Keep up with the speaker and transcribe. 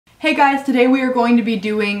Hey guys, today we are going to be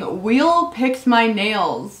doing Wheel Picks My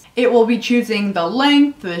Nails. It will be choosing the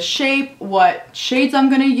length, the shape, what shades I'm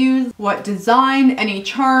going to use, what design, any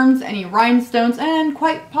charms, any rhinestones, and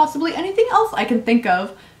quite possibly anything else I can think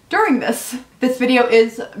of during this. This video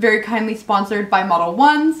is very kindly sponsored by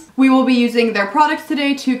Modelones. We will be using their products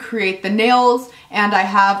today to create the nails, and I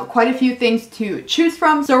have quite a few things to choose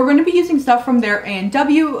from. So we're going to be using stuff from their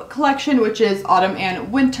A&W collection, which is autumn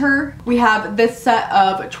and winter. We have this set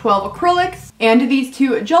of 12 acrylics and these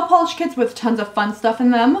two gel polish kits with tons of fun stuff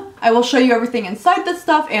in them. I will show you everything inside this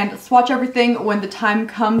stuff and swatch everything when the time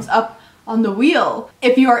comes up on the wheel.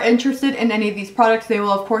 If you are interested in any of these products, they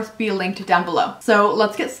will of course be linked down below. So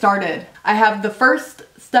let's get started. I have the first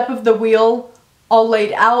step of the wheel all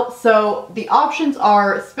laid out. So the options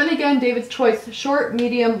are spin again, David's choice, short,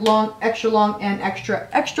 medium, long, and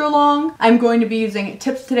extra long. I'm going to be using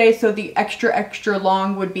tips today, so the extra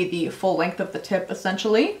long would be the full length of the tip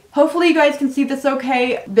essentially. Hopefully you guys can see this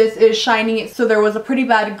okay. This is shiny, so there was a pretty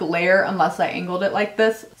bad glare unless I angled it like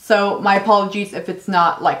this. So my apologies if it's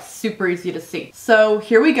not like super easy to see. So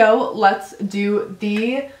here we go. Let's do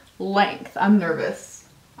the length. I'm nervous.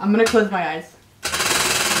 I'm gonna close my eyes.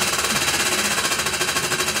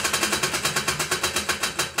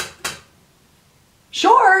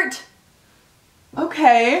 Short!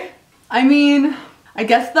 Okay. I mean, I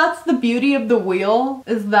guess that's the beauty of the wheel,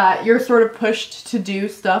 is that you're sort of pushed to do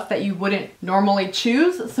stuff that you wouldn't normally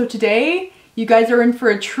choose. So today, you guys are in for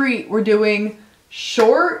a treat. We're doing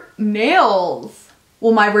short nails.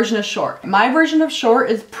 Well, my version is short. My version of short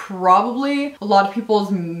is probably a lot of people's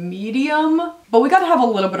medium, but we gotta have a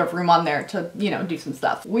little bit of room on there to, you know, do some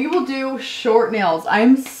stuff. We will do short nails.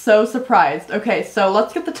 I'm so surprised. Okay, so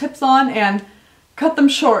let's get the tips on and cut them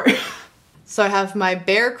short. So I have my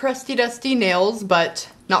bare crusty dusty nails, but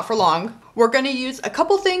not for long. We're gonna use a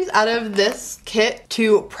couple things out of this kit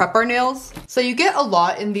to prep our nails. So you get a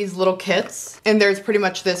lot in these little kits, and there's pretty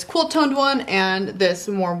much this cool toned one and this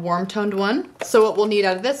more warm toned one. So what we'll need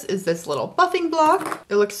out of this is this little buffing block.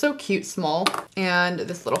 It looks so cute small, and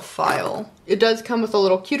this little file. It does come with a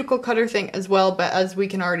little cuticle cutter thing as well, but as we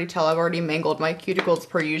can already tell, I've already mangled my cuticles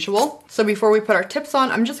per usual. So before we put our tips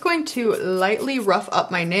on, I'm just going to lightly rough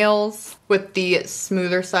up my nails with the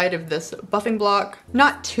smoother side of this buffing block.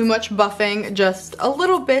 Not too much buffing, just a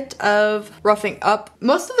little bit of roughing up.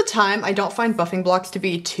 Most of the time, I don't find buffing blocks to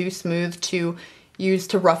be too smooth to use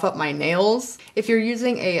to rough up my nails. If you're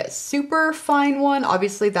using a super fine one,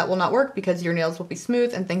 obviously that will not work because your nails will be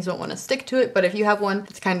smooth and things won't want to stick to it. But if you have one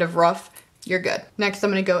that's kind of rough, you're good. Next, I'm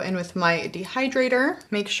gonna go in with my dehydrator.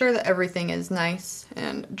 Make sure that everything is nice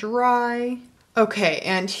and dry. Okay,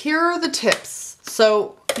 and here are the tips.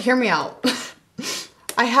 So hear me out.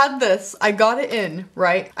 I had this, I got it in,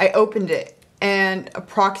 right? I opened it, and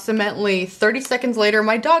approximately 30 seconds later,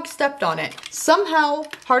 my dog stepped on it. Somehow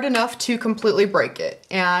hard enough to completely break it.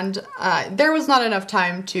 And there was not enough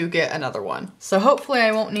time to get another one. So hopefully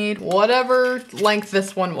I won't need whatever length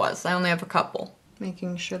this one was. I only have a couple.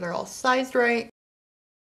 Making sure they're all sized right.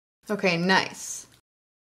 Okay, nice.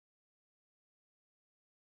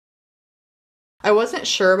 I wasn't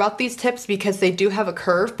sure about these tips because they do have a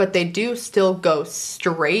curve, but they do still go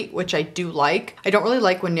straight, which I do like. I don't really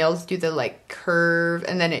like when nails do the like curve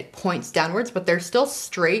and then it points downwards, but they're still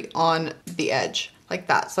straight on the edge like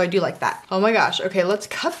that. So I do like that. Oh my gosh. Okay, let's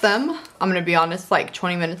cut them. I'm gonna be honest, like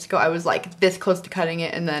 20 minutes ago, I was like this close to cutting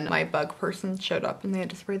it and then my bug person showed up and they had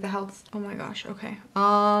to spray the house. Oh my gosh, okay.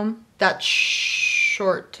 That's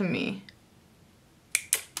short to me.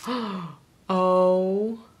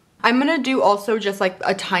 Oh. I'm gonna do also just like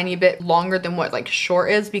a tiny bit longer than what like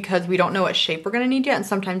short is because we don't know what shape we're gonna need yet, and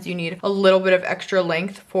sometimes you need a little bit of extra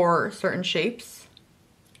length for certain shapes.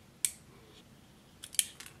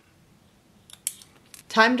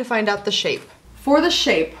 Time to find out the shape. For the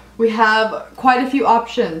shape, we have quite a few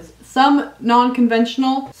options. Some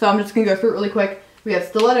non-conventional, so I'm just gonna go through it really quick. We have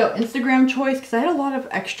stiletto Instagram choice, because I had a lot of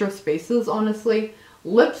extra spaces, honestly.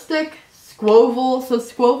 Lipstick, squoval. So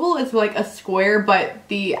squoval is like a square, but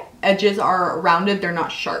the edges are rounded, they're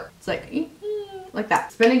not sharp. It's like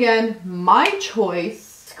that. Spin again, my choice,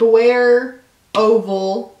 square,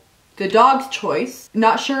 oval, the dog's choice.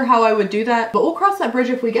 Not sure how I would do that, but we'll cross that bridge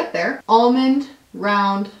if we get there. Almond,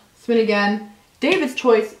 round, spin again, David's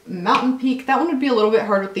choice, mountain peak. That one would be a little bit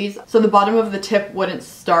hard with these. So the bottom of the tip wouldn't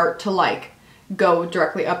start to like go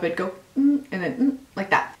directly up, it'd go and then like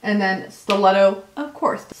that. And then stiletto, of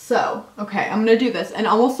course. So, okay, I'm gonna do this. And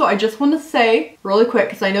also, I just want to say really quick,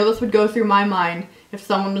 because I know this would go through my mind if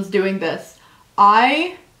someone was doing this.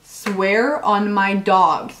 I swear on my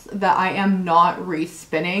dogs that I am not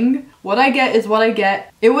respinning. What I get is what I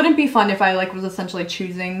get. It wouldn't be fun if I like was essentially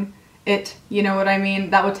choosing it, you know what I mean?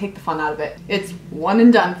 That would take the fun out of it. It's one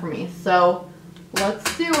and done for me, so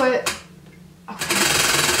let's do it. Okay.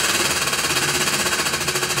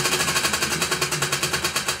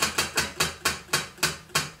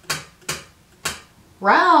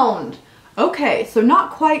 Round. Okay, so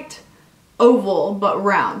not quite oval, but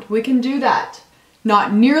round. We can do that.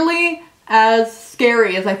 Not nearly as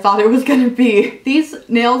scary as I thought it was gonna be. These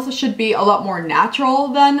nails should be a lot more natural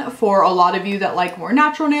than for a lot of you that like more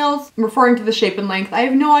natural nails. I'm referring to the shape and length. I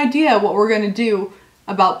have no idea what we're gonna do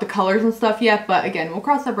about the colors and stuff yet, but again, we'll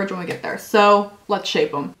cross that bridge when we get there. So let's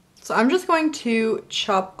shape them. So I'm just going to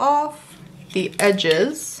chop off the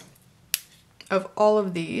edges of all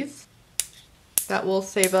of these. That will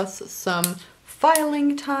save us some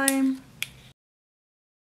filing time.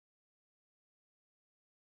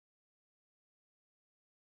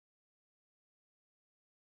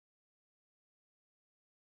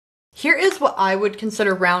 Here is what I would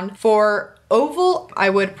consider round. For oval, I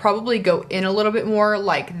would probably go in a little bit more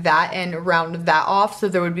like that and round that off, so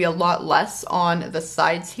there would be a lot less on the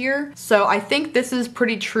sides here. So I think this is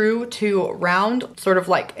pretty true to round, sort of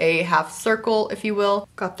like a half circle, if you will.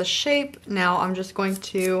 Got the shape. Now I'm just going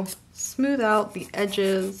to smooth out the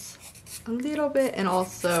edges a little bit and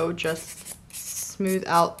also just smooth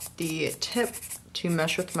out the tip to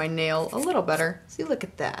mesh with my nail a little better. See, look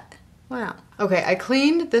at that. Wow. Okay, I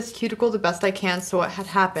cleaned this cuticle the best I can, so what had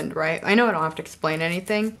happened, right? I know I don't have to explain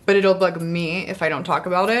anything, but it'll bug me if I don't talk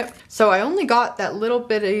about it. So I only got that little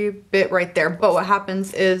bit right there, but what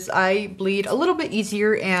happens is I bleed a little bit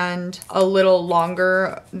easier and a little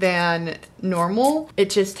longer than normal. It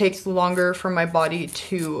just takes longer for my body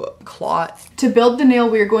to clot. To build the nail,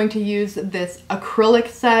 we are going to use this acrylic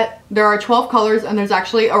set. There are 12 colors and there's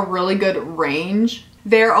actually a really good range.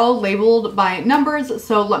 They're all labeled by numbers,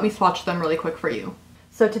 so let me swatch them really quick for you.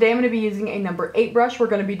 So today I'm going to be using a number 8 brush. We're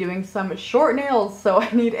going to be doing some short nails, so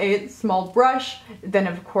I need a small brush. Then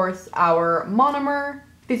of course our monomer.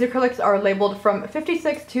 These acrylics are labeled from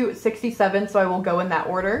 56 to 67, so I will go in that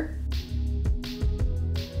order.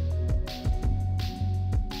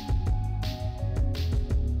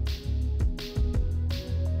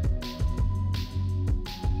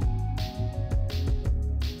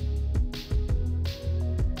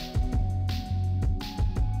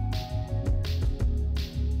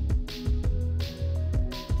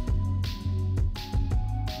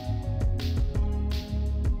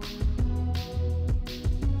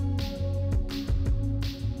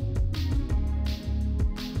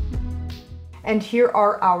 And here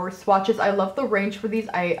are our swatches. I love the range for these.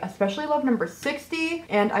 I especially love number 60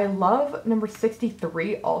 and I love number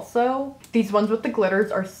 63 also. These ones with the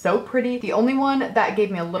glitters are so pretty. The only one that gave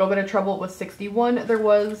me a little bit of trouble was 61. There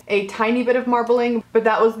was a tiny bit of marbling, but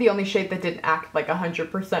that was the only shade that didn't act like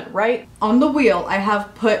 100% right. On the wheel, I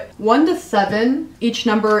have put 1 to 7. Each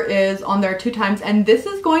number is on there 2 times, and this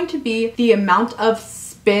is going to be the amount of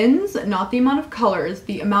spins, not the amount of colors,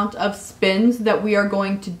 the amount of spins that we are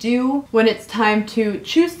going to do when it's time to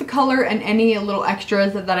choose the color, and any little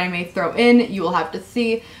extras that I may throw in, you will have to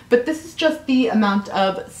see. But this is just the amount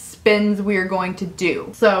of spins we are going to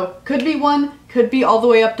do. So could be 1, could be all the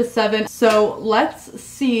way up to 7. So let's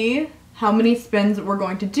see how many spins we're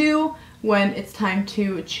going to do when it's time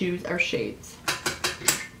to choose our shades.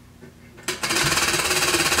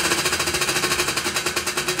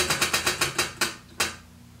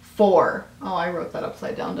 4. Oh, I wrote that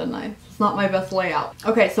upside down, didn't I? It's not my best layout.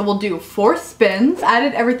 Okay, so we'll do 4 spins.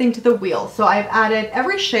 Added everything to the wheel. So I've added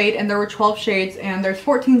every shade, and there were 12 shades, and there's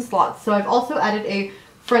 14 slots. So I've also added a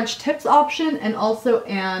French tips option and also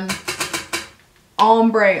an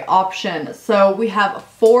ombre option. So we have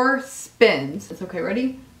 4 spins. It's okay,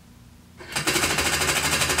 ready?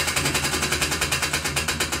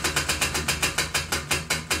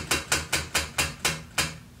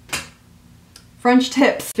 French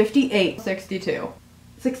tips, 58, 62,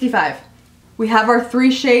 65. We have our 3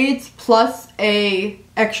 shades plus a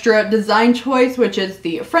extra design choice, which is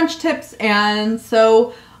the French tips, and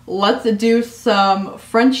so let's do some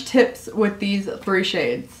French tips with these 3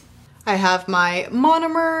 shades. I have my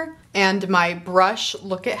monomer and my brush.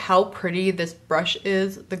 Look at how pretty this brush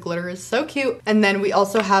is. The glitter is so cute. And then we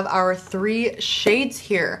also have our 3 shades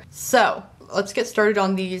here. So let's get started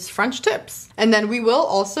on these French tips. And then we will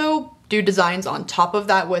also do designs on top of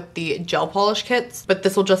that with the gel polish kits, but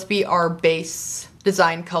this will just be our base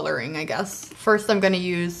design coloring, I guess. First, I'm gonna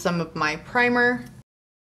use some of my primer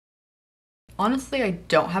Honestly, I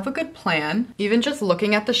don't have a good plan. Even just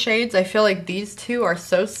looking at the shades, I feel like these two are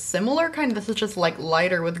so similar. Kind of, this is just like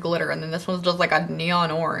lighter with glitter, and then this one's just like a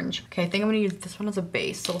neon orange. Okay, I think I'm gonna use this one as a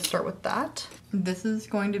base, so we'll start with that. This is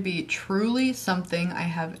going to be truly something I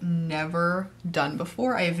have never done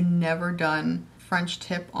before. I have never done French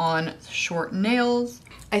tip on short nails.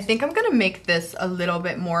 I think I'm gonna make this a little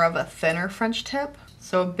bit more of a thinner French tip.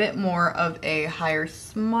 So a bit more of a higher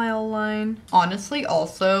smile line. Honestly,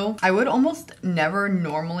 also, I would almost never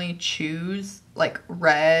normally choose like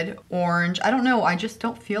red, orange. I don't know, I just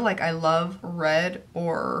don't feel like I love red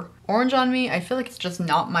or orange on me. I feel like it's just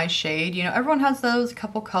not my shade. You know, everyone has those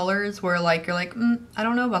couple colors where like you're like, I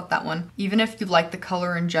don't know about that one. Even if you like the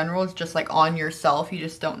color in general, it's just like on yourself, you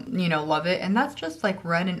just don't, you know, love it. And that's just like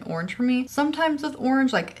red and orange for me. Sometimes with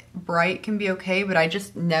orange, like bright can be okay, but I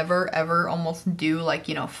just never ever almost do like,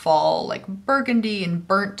 you know, fall like burgundy and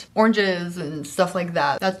burnt oranges and stuff like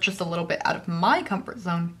that. That's just a little bit out of my comfort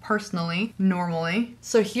zone personally, normally.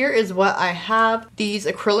 So here is what I have. These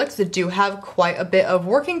acrylics that do have quite a bit of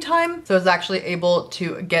working time. So I was actually able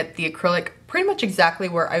to get the acrylic pretty much exactly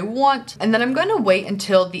where I want. And then I'm gonna wait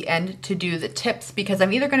until the end to do the tips because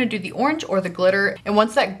I'm either gonna do the orange or the glitter. And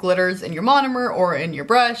once that glitters in your monomer or in your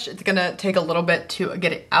brush, it's gonna take a little bit to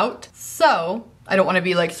get it out. So I don't wanna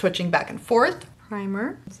be like switching back and forth.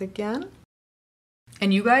 Primer once again.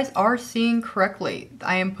 And you guys are seeing correctly.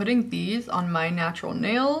 I am putting these on my natural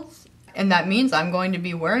nails, and that means I'm going to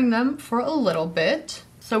be wearing them for a little bit.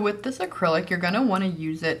 So with this acrylic, you're gonna wanna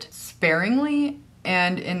use it sparingly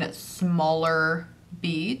and in smaller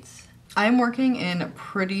beads. I'm working in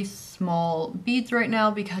pretty small beads right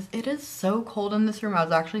now because it is so cold in this room. I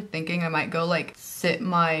was actually thinking I might go like sit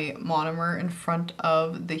my monomer in front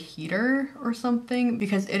of the heater or something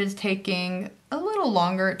because it is taking a little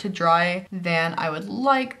longer to dry than I would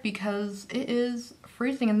like because it is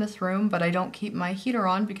freezing in this room, but I don't keep my heater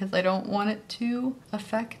on because I don't want it to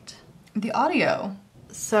affect the audio.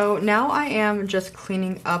 So now I am just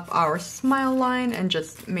cleaning up our smile line and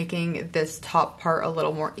just making this top part a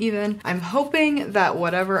little more even. I'm hoping that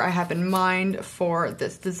whatever I have in mind for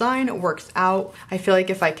this design works out. I feel like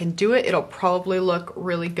if I can do it, it'll probably look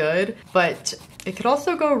really good, but it could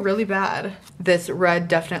also go really bad. This red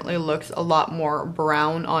definitely looks a lot more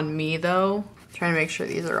brown on me though. Trying to make sure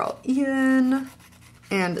these are all even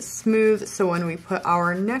and smooth, so when we put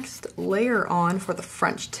our next layer on for the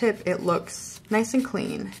French tip, it looks nice and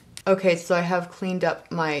clean. Okay, so I have cleaned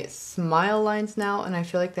up my smile lines now, and I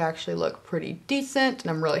feel like they actually look pretty decent,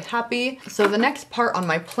 and I'm really happy. So the next part on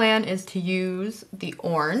my plan is to use the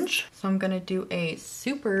orange. So I'm gonna do a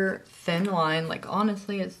super thin line, like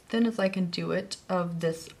honestly as thin as I can do it, of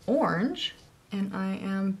this orange. And I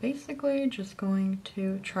am basically just going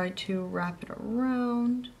to try to wrap it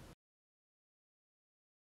around.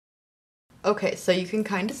 Okay, so you can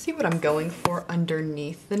kind of see what I'm going for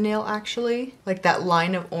underneath the nail actually, like that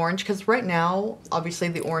line of orange, because right now, obviously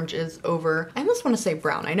the orange is over, I almost want to say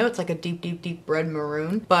brown. I know it's like a deep, deep, deep red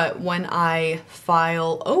maroon, but when I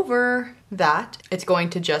file over that, it's going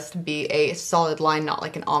to just be a solid line, not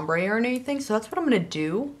like an ombre or anything. So that's what I'm going to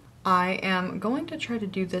do. I am going to try to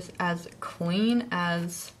do this as clean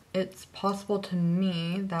as it's possible to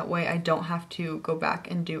me. That way I don't have to go back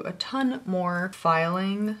and do a ton more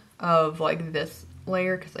filing of like this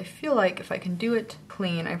layer, because I feel like if I can do it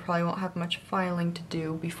clean, I probably won't have much filing to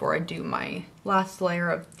do before I do my last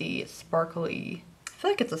layer of the sparkly, I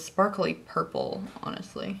feel like it's a sparkly purple,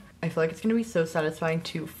 honestly. I feel like it's gonna be so satisfying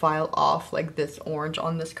to file off like this orange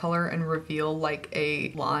on this color and reveal like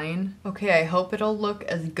a line. Okay, I hope it'll look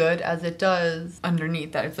as good as it does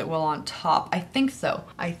underneath as it will on top. I think so.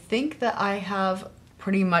 I think that I have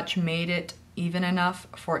pretty much made it even enough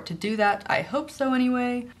for it to do that. I hope so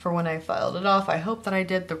anyway. For when I filed it off, I hope that I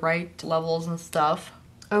did the right levels and stuff.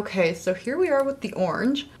 Okay, so here we are with the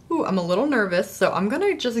orange. Ooh, I'm a little nervous, so I'm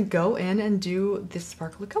gonna just go in and do this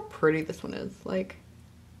sparkle. Look how pretty this one is. Like,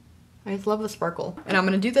 I just love the sparkle. And I'm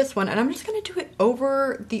gonna do this one, and I'm just gonna do it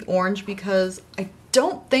over the orange because I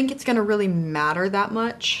don't think it's gonna really matter that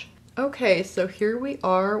much. Okay, so here we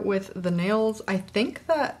are with the nails. I think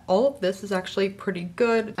that all of this is actually pretty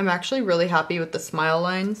good. I'm actually really happy with the smile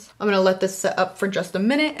lines. I'm gonna let this set up for just a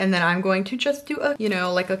minute, and then I'm going to just do a, you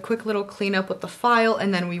know, like a quick little cleanup with the file,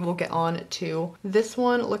 and then we will get on to this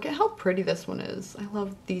one. Look at how pretty this one is. I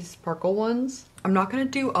love these sparkle ones. I'm not gonna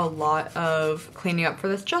do a lot of cleaning up for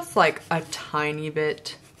this, just like a tiny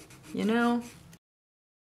bit, you know?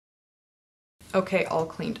 Okay, all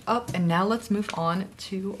cleaned up, and now let's move on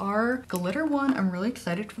to our glitter one. I'm really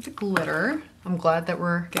excited for the glitter. I'm glad that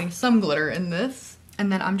we're getting some glitter in this.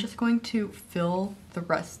 And then I'm just going to fill the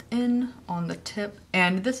rest in on the tip.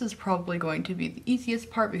 And this is probably going to be the easiest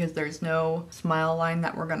part because there's no smile line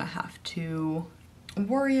that we're gonna have to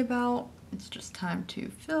worry about. It's just time to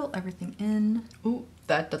fill everything in. Ooh,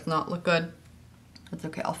 that does not look good. That's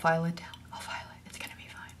okay, I'll file it down. I'll file it, it's gonna be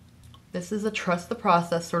fine. This is a trust the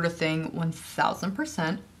process sort of thing,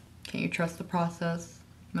 1000%. Can you trust the process?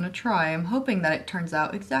 I'm gonna try. I'm hoping that it turns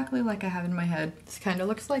out exactly like I have in my head. This kind of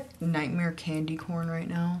looks like nightmare candy corn right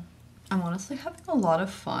now. I'm honestly having a lot of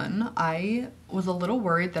fun. I was a little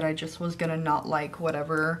worried that I just was gonna not like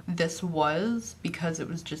whatever this was because it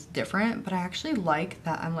was just different, but I actually like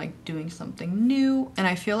that I'm like doing something new. And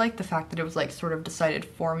I feel like the fact that it was like sort of decided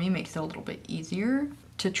for me makes it a little bit easier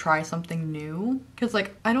to try something new. Cause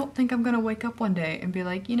like, I don't think I'm gonna wake up one day and be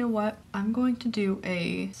like, you know what? I'm going to do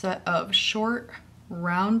a set of short,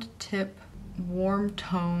 round tip, warm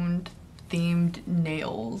toned themed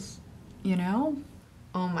nails, you know?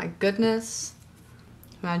 Oh my goodness.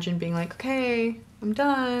 Imagine being like, okay, I'm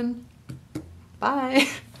done. Bye.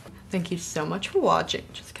 Thank you so much for watching.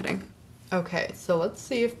 Just kidding. Okay, so let's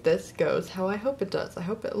see if this goes how I hope it does. I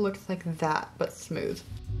hope it looks like that, but smooth.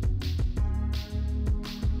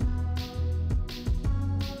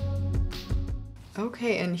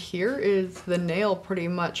 Okay, and here is the nail pretty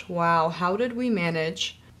much. Wow, how did we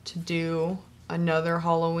manage to do another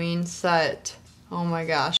Halloween set? Oh my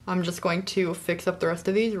gosh. I'm just going to fix up the rest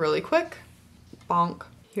of these really quick. Bonk.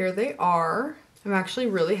 Here they are. I'm actually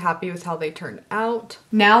really happy with how they turned out.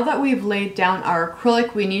 Now that we've laid down our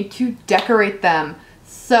acrylic, we need to decorate them.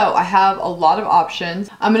 So I have a lot of options.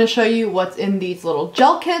 I'm gonna show you what's in these little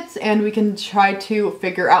gel kits and we can try to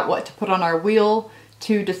figure out what to put on our wheel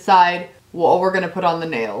to decide what we're gonna put on the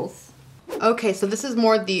nails. Okay, so this is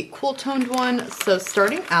more the cool toned one. So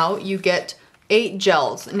starting out, you get 8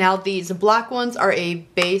 gels. Now these black ones are a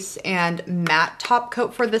base and matte top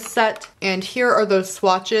coat for this set. And here are those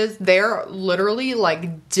swatches. They're literally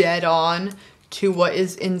like dead on to what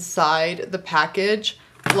is inside the package.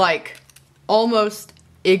 Like almost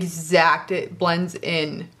exact, it blends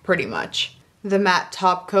in pretty much. The matte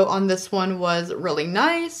top coat on this one was really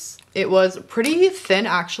nice. It was pretty thin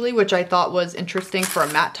actually, which I thought was interesting for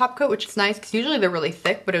a matte top coat, which is nice because usually they're really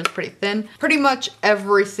thick, but it was pretty thin. Pretty much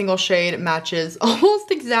every single shade matches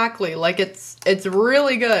almost exactly. Like it's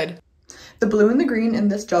really good. The blue and the green in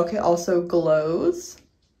this gel kit also glows.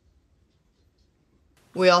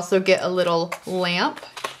 We also get a little lamp.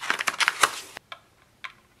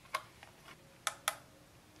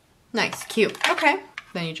 Nice, cute. Okay.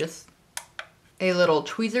 Then you just, a little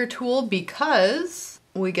tweezer tool because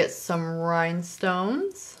we get some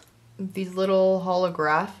rhinestones, these little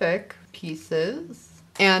holographic pieces.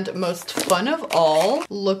 And most fun of all,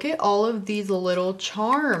 look at all of these little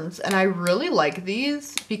charms. And I really like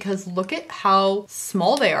these because look at how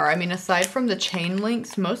small they are. I mean, aside from the chain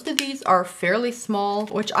links, most of these are fairly small,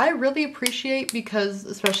 which I really appreciate because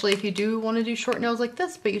especially if you do want to do short nails like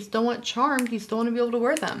this, but you still want charms, you still want to be able to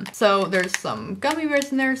wear them. So there's some gummy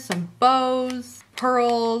bears in there, some bows,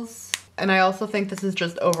 pearls. And I also think this is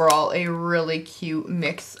just overall a really cute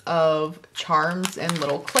mix of charms and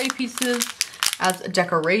little clay pieces as a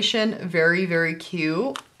decoration. Very, very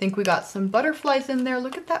cute. I think we got some butterflies in there.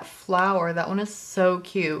 Look at that flower. That one is so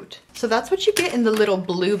cute. So that's what you get in the little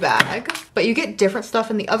blue bag, but you get different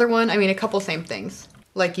stuff in the other one. I mean, a couple same things.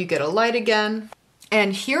 Like you get a light again.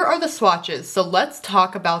 And here are the swatches. So let's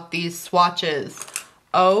talk about these swatches.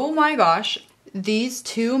 Oh my gosh. These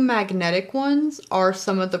two magnetic ones are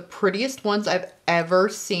some of the prettiest ones I've ever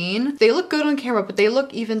seen. They look good on camera, but they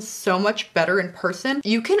look even so much better in person.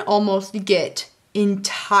 You can almost get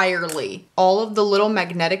entirely all of the little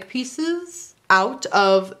magnetic pieces out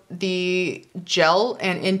of the gel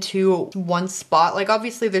and into one spot. Like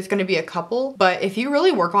obviously there's gonna be a couple, but if you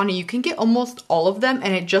really work on it, you can get almost all of them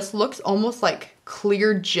and it just looks almost like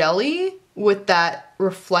clear jelly with that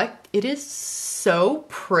reflect. It is so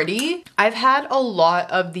pretty. I've had a lot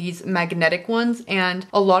of these magnetic ones and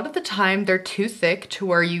a lot of the time they're too thick to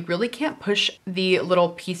where you really can't push the little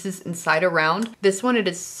pieces inside around. This one, it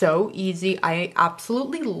is so easy. I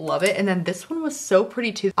absolutely love it. And then this one was so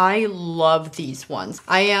pretty too. I love these ones.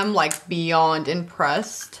 I am like beyond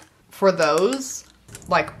impressed for those.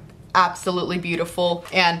 Like absolutely beautiful.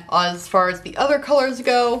 And as far as the other colors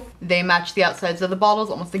go, they match the outsides of the bottles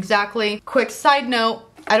almost exactly. Quick side note,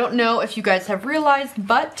 I don't know if you guys have realized,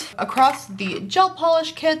 but across the gel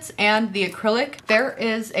polish kits and the acrylic, there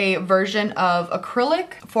is a version of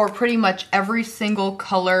acrylic for pretty much every single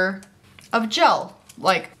color of gel.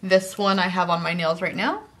 Like this one I have on my nails right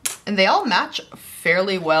now. and they all match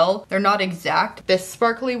fairly well. They're not exact. This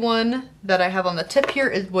sparkly one that I have on the tip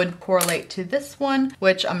here would correlate to this one,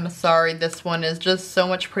 which I'm sorry, this one is just so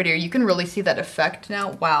much prettier. You can really see that effect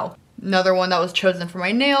now. Wow. Another one that was chosen for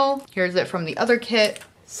my nail. Here's it from the other kit.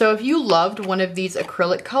 So if you loved one of these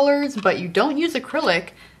acrylic colors, but you don't use acrylic,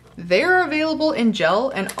 they're available in gel,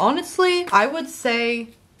 and honestly, I would say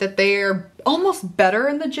that they're almost better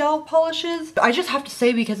in the gel polishes. I just have to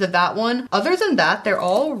say because of that one. Other than that, they're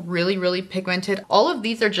all really, really pigmented. All of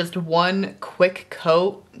these are just one quick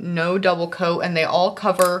coat, no double coat, and they all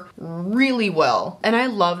cover really well. And I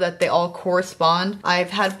love that they all correspond. I've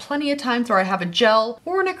had plenty of times where I have a gel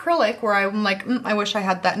or an acrylic where I'm like, I wish I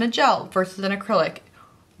had that in a gel versus an acrylic,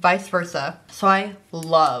 vice versa. So I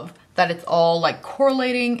love that it's all like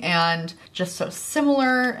correlating and just so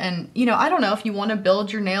similar. And you know, I don't know, if you want to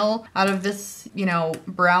build your nail out of this, you know,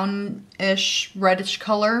 brownish reddish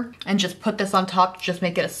color and just put this on top to just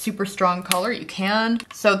make it a super strong color, you can.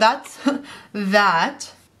 So that's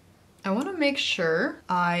that. I want to make sure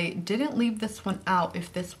I didn't leave this one out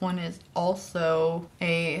if this one is also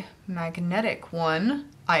a magnetic one.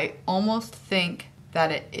 I almost think that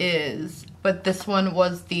it is, but this one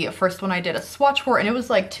was the first one I did a swatch for, and it was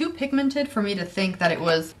like too pigmented for me to think that it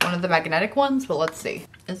was one of the magnetic ones, but let's see.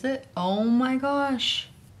 Is it? Oh my gosh.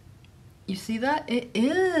 You see that? It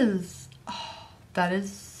is. Oh, that is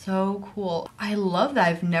so cool. I love that.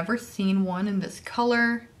 I've never seen one in this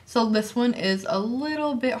color. So this one is a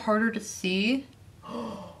little bit harder to see.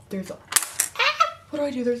 Oh, there's a, what do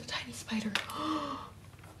I do? There's a tiny spider.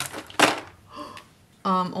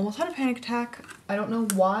 Almost had a panic attack. I don't know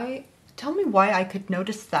why. Tell me why I could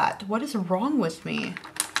notice that. What is wrong with me?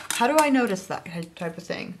 How do I notice that type of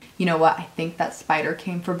thing? You know what? I think that spider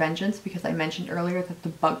came for vengeance because I mentioned earlier that the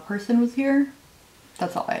bug person was here.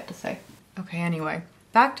 That's all I had to say. Okay, anyway,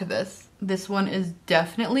 back to this. This one is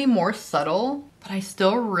definitely more subtle, but I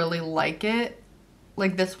still really like it.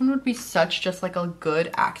 Like this one would be such just like a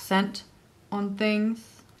good accent on things.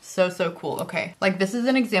 So cool. Okay, like this is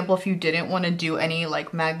an example if you didn't want to do any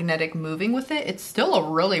like magnetic moving with it. It's still a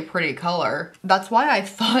really pretty color. That's why I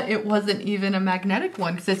thought it wasn't even a magnetic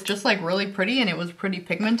one, because it's just like really pretty and it was pretty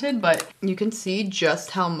pigmented, but you can see just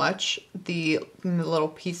how much the little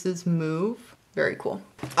pieces move. Very cool.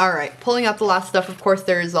 All right, pulling out the last stuff, of course,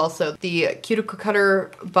 there is also the cuticle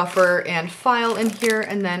cutter, buffer, and file in here.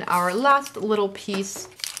 And then our last little piece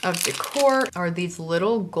of decor are these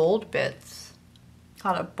little gold bits.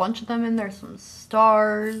 Got a bunch of them in there, some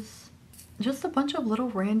stars, just a bunch of little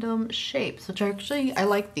random shapes, which actually, I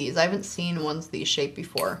like these. I haven't seen ones these shape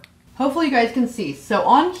before. Hopefully you guys can see. So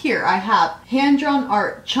on here I have hand-drawn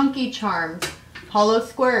art, chunky charms, hollow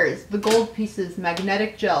squares, the gold pieces,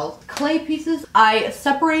 magnetic gels, clay pieces. I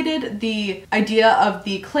separated the idea of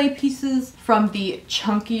the clay pieces from the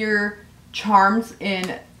chunkier charms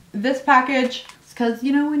in this package because,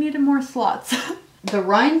 you know, we needed more slots. The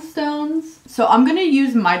rhinestones. So I'm gonna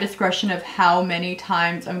use my discretion of how many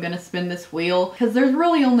times I'm gonna spin this wheel because there's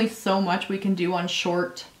really only so much we can do on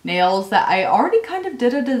short nails that I already kind of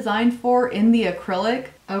did a design for in the acrylic.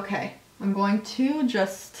 Okay, I'm going to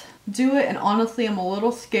just do it, and honestly I'm a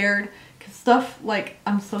little scared because stuff like,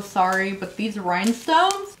 I'm so sorry, but these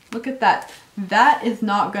rhinestones, look at that. That is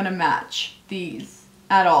not gonna match these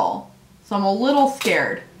at all. So I'm a little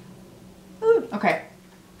scared. Ooh, okay.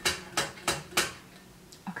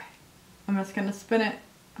 I'm just gonna spin it.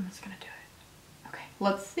 I'm just gonna do it. Okay,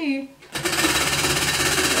 let's see.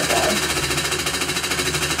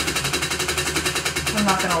 I'm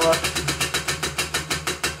not gonna look.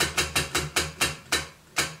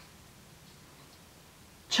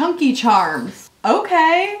 Chunky charms.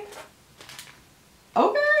 Okay.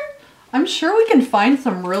 Okay. I'm sure we can find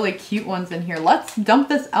some really cute ones in here. Let's dump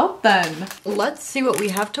this out then. Let's see what we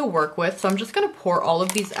have to work with. So I'm just gonna pour all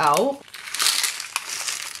of these out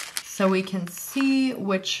so we can see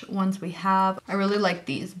which ones we have. I really like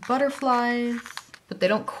these butterflies, but they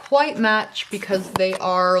don't quite match because they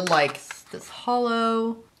are like this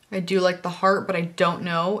hollow. I do like the heart, but I don't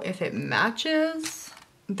know if it matches.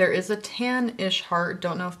 There is a tan-ish heart.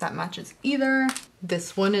 Don't know if that matches either.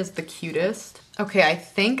 This one is the cutest. Okay, I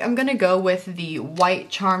think I'm gonna go with the white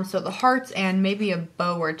charm, so the hearts and maybe a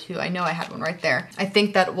bow or two. I know I had one right there. I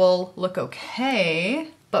think that will look okay.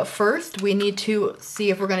 But first, we need to see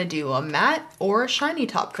if we're gonna do a matte or a shiny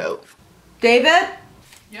top coat. David?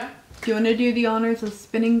 Yeah? Do you wanna do the honors of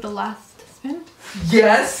spinning the last spin?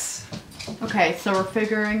 Yes! Okay, so we're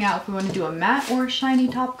figuring out if we wanna do a matte or a shiny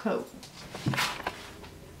top coat.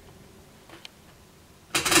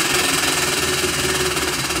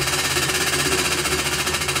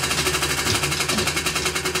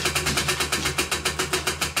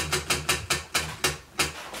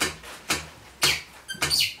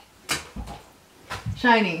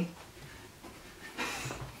 Shiny.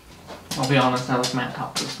 I'll be honest, I like matte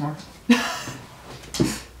top this more.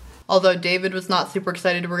 Although David was not super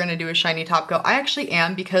excited we're gonna do a shiny top coat. I actually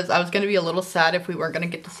am, because I was gonna be a little sad if we weren't gonna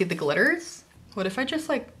get to see the glitters. What if I just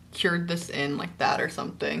like cured this in like that or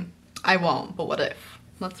something? I won't, but what if?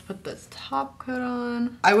 Let's put this top coat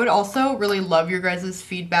on. I would also really love your guys'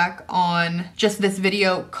 feedback on just this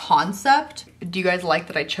video concept. Do you guys like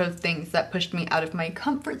that I chose things that pushed me out of my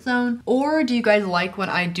comfort zone? Or do you guys like when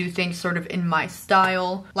I do things sort of in my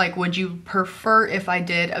style? Like, would you prefer if I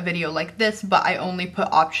did a video like this, but I only put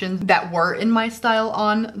options that were in my style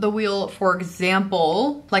on the wheel? For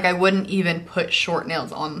example, like I wouldn't even put short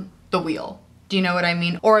nails on the wheel. Do you know what I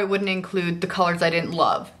mean? Or I wouldn't include the colors I didn't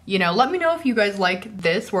love. You know, let me know if you guys like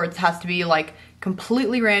this, where it has to be like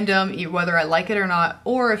completely random, whether I like it or not,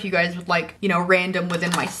 or if you guys would like, you know, random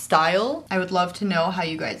within my style. I would love to know how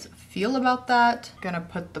you guys feel about that. Gonna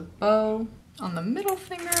put the bow on the middle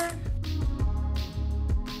finger.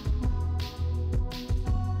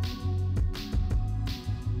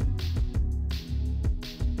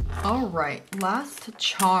 All right, last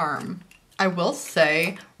charm. I will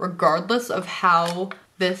say, regardless of how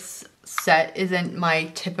this set isn't my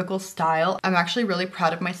typical style, I'm actually really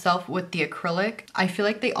proud of myself with the acrylic. I feel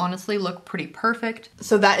like they honestly look pretty perfect.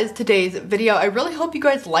 So that is today's video. I really hope you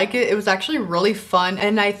guys like it. It was actually really fun,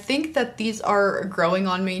 and I think that these are growing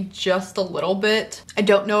on me just a little bit. I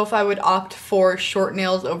don't know if I would opt for short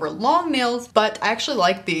nails over long nails, but I actually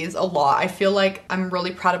like these a lot. I feel like I'm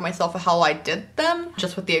really proud of myself of how I did them,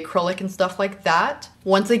 just with the acrylic and stuff like that.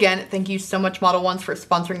 Once again, thank you so much, Modelones, for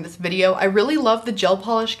sponsoring this video. I really love the gel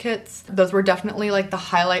polish kits. Those were definitely like the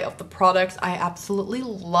highlight of the products. I absolutely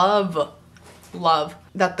love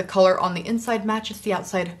that the color on the inside matches the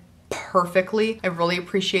outside perfectly. I really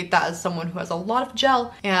appreciate that as someone who has a lot of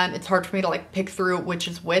gel and it's hard for me to like pick through which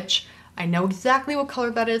is which. I know exactly what color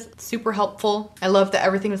that is. It's super helpful. I love that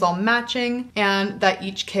everything was all matching and that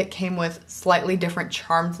each kit came with slightly different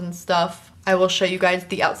charms and stuff. I will show you guys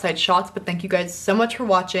the outside shots, but thank you guys so much for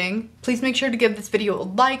watching. Please make sure to give this video a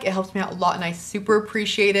like. It helps me out a lot and I super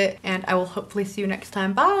appreciate it. And I will hopefully see you next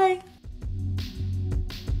time. Bye!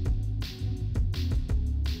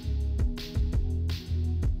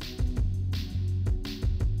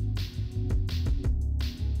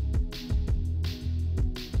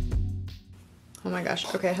 Oh my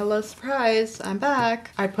gosh. Okay, hello, surprise. I'm back.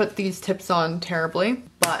 I put these tips on terribly,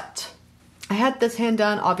 but I had this hand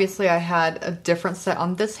done. Obviously I had a different set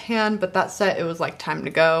on this hand, but that set, it was like time to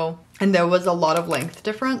go. And there was a lot of length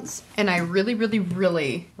difference. And I really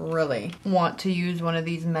want to use one of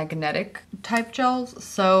these magnetic type gels.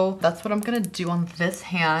 So that's what I'm gonna do on this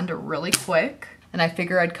hand really quick. And I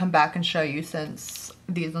figure I'd come back and show you since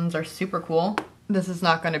these ones are super cool. This is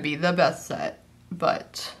not gonna be the best set,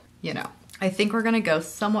 but you know. I think we're gonna go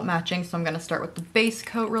somewhat matching, so I'm gonna start with the base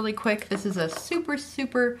coat really quick. This is a super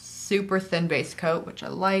thin base coat, which I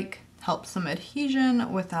like. Helps some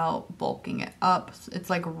adhesion without bulking it up. It's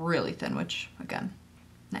like really thin, which again,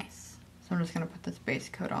 nice. So I'm just gonna put this base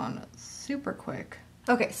coat on super quick.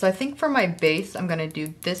 Okay, so I think for my base, I'm gonna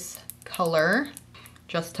do this color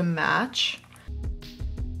just to match.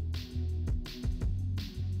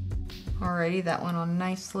 Alrighty, that went on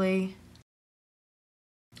nicely.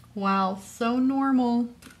 Wow, so normal.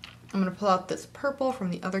 I'm gonna pull out this purple from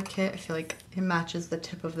the other kit. I feel like it matches the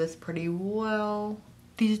tip of this pretty well.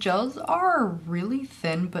 These gels are really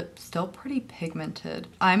thin, but still pretty pigmented.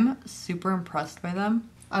 I'm super impressed by them.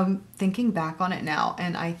 I'm thinking back on it now,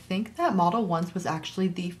 and I think that Modelones was actually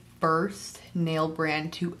the first nail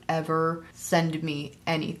brand to ever send me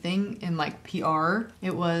anything in like PR.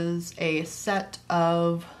 It was a set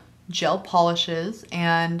of gel polishes,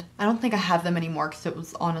 and I don't think I have them anymore because it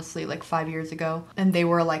was honestly like 5 years ago, and they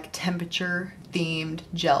were like temperature themed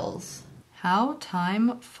gels. How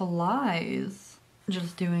time flies.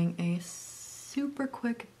 Just doing a super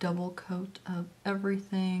quick double coat of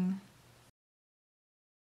everything.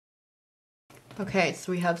 Okay,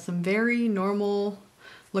 so we have some very normal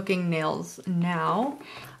looking nails. Now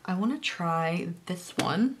I want to try this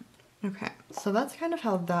one. Okay, so that's kind of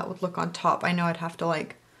how that would look on top. I know I'd have to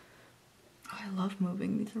like, I love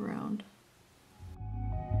moving these around.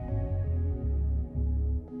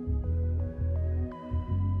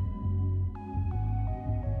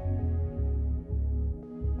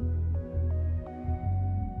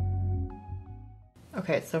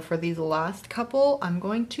 Okay, so for these last couple, I'm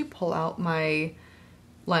going to pull out my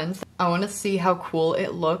lens. I want to see how cool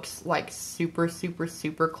it looks like super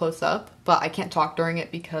close up, but I can't talk during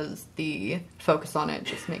it because the focus on it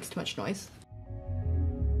just makes too much noise.